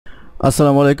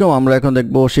আসসালামু আলাইকুম। আমরা এখন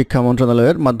দেখব শিক্ষা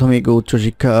মন্ত্রণালয়ের মাধ্যমিক ও উচ্চ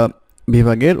শিক্ষা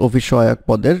বিভাগের অফিস সহায়ক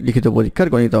পদের লিখিত পরীক্ষার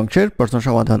গণিত অংশের প্রশ্ন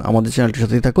সমাধান। আমাদের চ্যানেলটির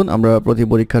সাথেই থাকুন। আমরা প্রতি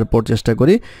পরীক্ষার পর চেষ্টা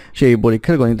করি সেই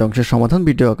পরীক্ষার গণিত অংশের সমাধান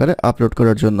ভিডিও আকারে আপলোড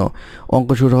করার জন্য। অঙ্ক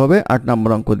শুরু হবে 8 নম্বর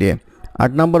অঙ্ক দিয়ে।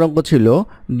 8 নম্বর অঙ্ক ছিল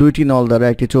দুইটি নল দ্বারা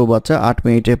একটি চৌবাচ্চা 8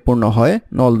 মিনিটে পূর্ণ হয়।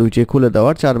 নল দুইটি খুলে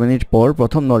দেওয়ার 4 মিনিট পর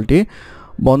প্রথম নলটি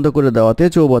বন্ধ করে দেওয়াতে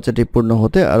চৌবাচ্চাটি পূর্ণ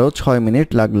হতে আরও 6 মিনিট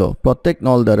লাগলো। প্রত্যেক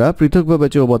নল দ্বারা পৃথকভাবে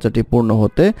চৌবাচ্চাটি পূর্ণ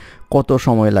হতে কত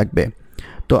সময় লাগবে?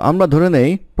 তো আমরা ধরে নেই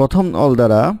প্রথম নল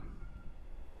দ্বারা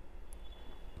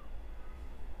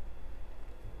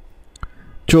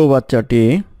চৌবাচ্চাটি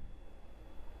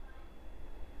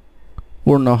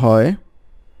পূর্ণ হয়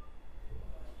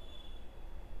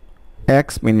x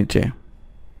মিনিটে,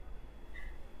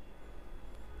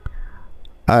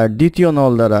 আর দ্বিতীয়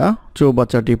নল দ্বারা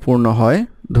চৌবাচ্চাটি পূর্ণ হয়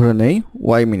ধরে নেই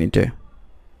y মিনিটে।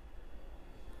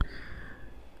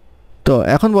 তো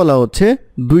এখন বলা হচ্ছে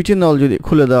দুইটি নল যদি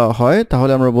খুলে দেওয়া হয়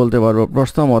তাহলে আমরা বলতে পারবো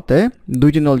প্রশ্ন মতে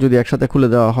দুইটি নল যদি একসাথে খুলে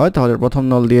দেওয়া হয় তাহলে প্রথম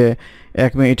নল দিয়ে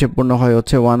 1 মিনিটে পূর্ণ হয়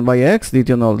হচ্ছে 1/x,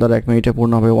 দ্বিতীয় নল দ্বারা 1 মিনিটে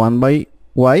পূর্ণ হবে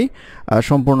 1/y, আর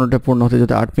সম্পূর্ণটা পূর্ণ হতে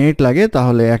যদি 8 মিনিট লাগে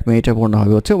তাহলে 1 মিনিটে পূর্ণ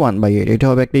হবে হচ্ছে 1/8। এটা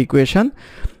হবে একটা ইকুয়েশন।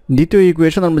 দ্বিতীয়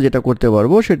ইকুয়েশন আমরা যেটা করতে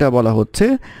পারবো সেটা বলা হচ্ছে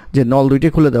যে নল দুইটি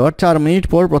খুলে দেওয়ার 4 মিনিট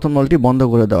পর প্রথম নলটি বন্ধ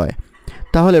করে দেওয়ায়।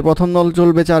 তাহলে প্রথম নল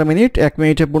চলবে 4 মিনিট, 1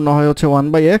 মিনিটে পূর্ণ হয় হচ্ছে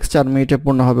 1/x, 4 মিনিটে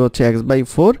পূর্ণ হবে হচ্ছে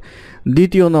x/4।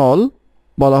 দ্বিতীয় নল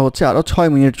বলা হচ্ছে আরও 6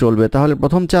 মিনিট চলবে, তাহলে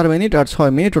প্রথম 4 মিনিট আর 6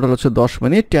 মিনিট টোটাল হচ্ছে 10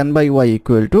 মিনিট। 10/y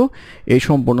ইকুয়াল টু এই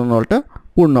সম্পূর্ণ নলটা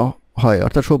পূর্ণ হয়,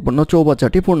 অর্থাৎ সম্পূর্ণ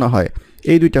চৌবাচ্চাটি পূর্ণ হয়।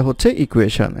 এই দুইটা হচ্ছে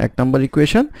ইকুয়েশন, 1 নম্বর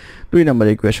ইকুয়েশন, 2 নম্বর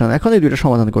ইকুয়েশন। এখন এই দুইটা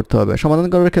সমাধান করতে হবে। সমাধান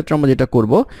করার ক্ষেত্রে আমরা যেটা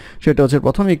করব সেটা হচ্ছে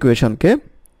প্রথম ইকুয়েশনকে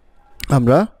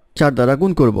আমরা 4 দ্বারা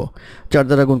গুণ করব। 4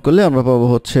 দ্বারা গুণ করলে আমরা পাবো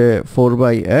হচ্ছে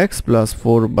 4/x plus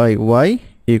 4/y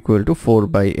equal to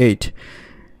 4/8।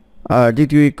 আর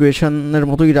দ্বিতীয় ইকুয়েশনের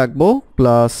মতোই রাখবো,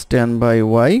 প্লাস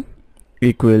 10/y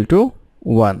ইকুয়াল টু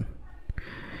 1।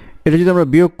 এটা যদি আমরা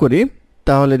বিয়োগ করি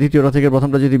তাহলে দ্বিতীয়টা থেকে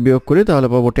প্রথমটা যদি বিয়োগ করি তাহলে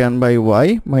পাবো 10/y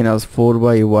minus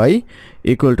 4/y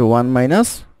equal to 1 minus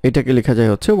এটাকে লেখা যায়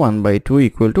হচ্ছে 1/2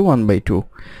 ইকুয়াল টু 1/2।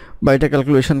 বা এটা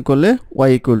ক্যালকুলেশন করলে y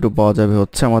ইকুয়াল টু পাওয়া যাবে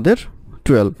হচ্ছে আমাদের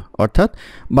 12, অর্থাৎ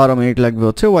 12 মিনিট লাগবে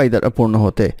হচ্ছে y দ্বারা পূর্ণ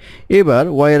হতে। এবার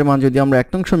y এর মান যদি আমরা 1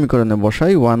 নং সমীকরণে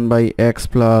বসাই 1/x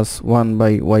plus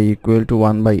 1/y equal to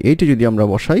 1/8 যদি আমরা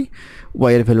বসাই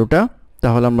y এর ভ্যালুটা,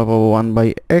 তাহলে আমরা পাবো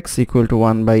 1/x equal to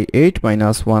 1/8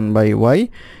 minus 1/y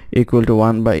equal to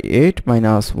 1/8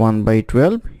 minus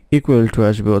 1/12 equal to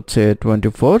আসবে হচ্ছে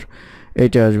 24।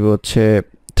 এটা আসবে হচ্ছে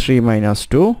 3 মাইনাস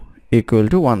 2 ইকুয়াল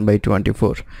টু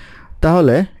 1/24।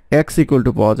 তাহলে x ইকুয়াল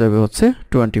টু পাওয়া যাবে হচ্ছে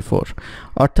 24,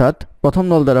 অর্থাৎ প্রথম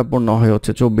নল দ্বারা পূর্ণ হয়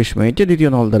হচ্ছে 24 মিনিটে, দ্বিতীয়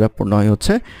নল দ্বারা পূর্ণ হয়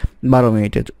হচ্ছে 12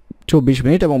 মিনিটে। 24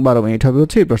 মিনিট এবং 12 মিনিট হবে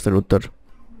হচ্ছে এই প্রশ্নের উত্তর।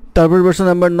 তারপর প্রশ্ন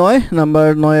নাম্বার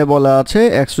 9 এ বলা আছে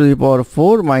x⁴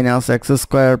 minus x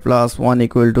square plus 1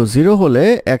 equal to 0 হলে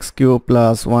x³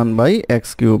 প্লাস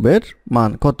 1/x³ এর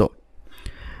মান কত?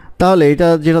 তাহলে এটা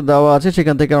যেটা দেওয়া আছে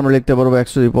সেখান থেকে আমরা লিখতে পারবো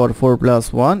x⁴ plus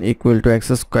 1 equal to x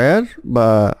square, বা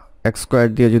x স্কোয়ার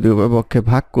দিয়ে যদি উভয় পক্ষে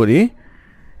ভাগ করি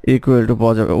ইকুয়াল টু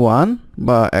পাওয়া যাবে 1,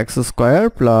 বা x square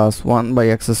plus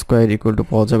 1/x square equal to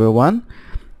পাওয়া যাবে 1,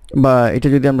 বা এটা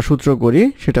যদি আমরা সূত্র করি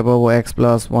সেটা পাবো x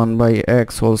plus 1/x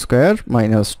whole square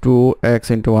minus 2x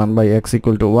into 1/x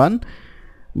equal to 1,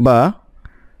 বা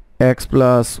x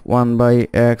plus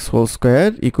 1/x whole square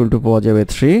equal to পাওয়া যাবে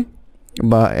 3,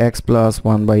 বা x plus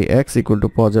 1/x equal to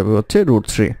পাওয়া যাবে হচ্ছে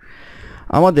 √3।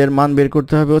 আমাদের মান বের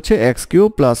করতে হবে হচ্ছে x³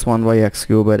 প্লাস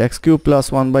 1/x³ এর। x³ প্লাস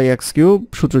 1/x³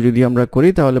 সূত্র যদি আমরা করি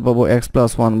তাহলে পাবো x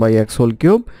plus 1/x whole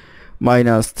cube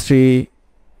minus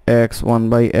 3x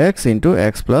 1/x into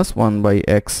x plus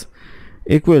 1/x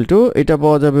equal to এটা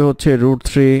পাওয়া যাবে হচ্ছে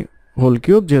 √3 হোল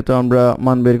কিউব, যেহেতু আমরা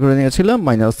মান বের করে নিয়েছিলাম,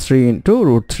 মাইনাস 3 ইন্টু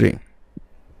 √3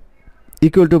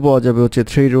 ইকুয়াল টু পাওয়া যাবে হচ্ছে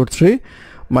 3√3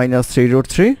 মাইনাস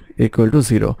 3√3 ইকুয়াল টু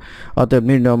 0। অতএব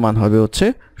নির্ণয় মান হবে হচ্ছে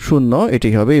 0। এটি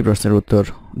হবে এই প্রশ্নের উত্তর।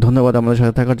 ধন্যবাদ আমাদের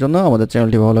সাথে থাকার জন্য। আমাদের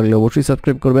চ্যানেলটি ভালো লাগলে অবশ্যই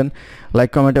সাবস্ক্রাইব করবেন, লাইক,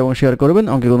 কমেন্ট এবং শেয়ার করবেন।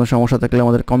 অঙ্কে কোনো সমস্যা থাকলে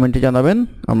আমাদের কমেন্টে জানাবেন,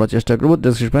 আমরা চেষ্টা করব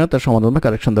ডেসক্রিপশনে তার সমাধান বা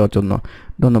কারেকশন দেওয়ার জন্য।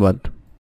 ধন্যবাদ।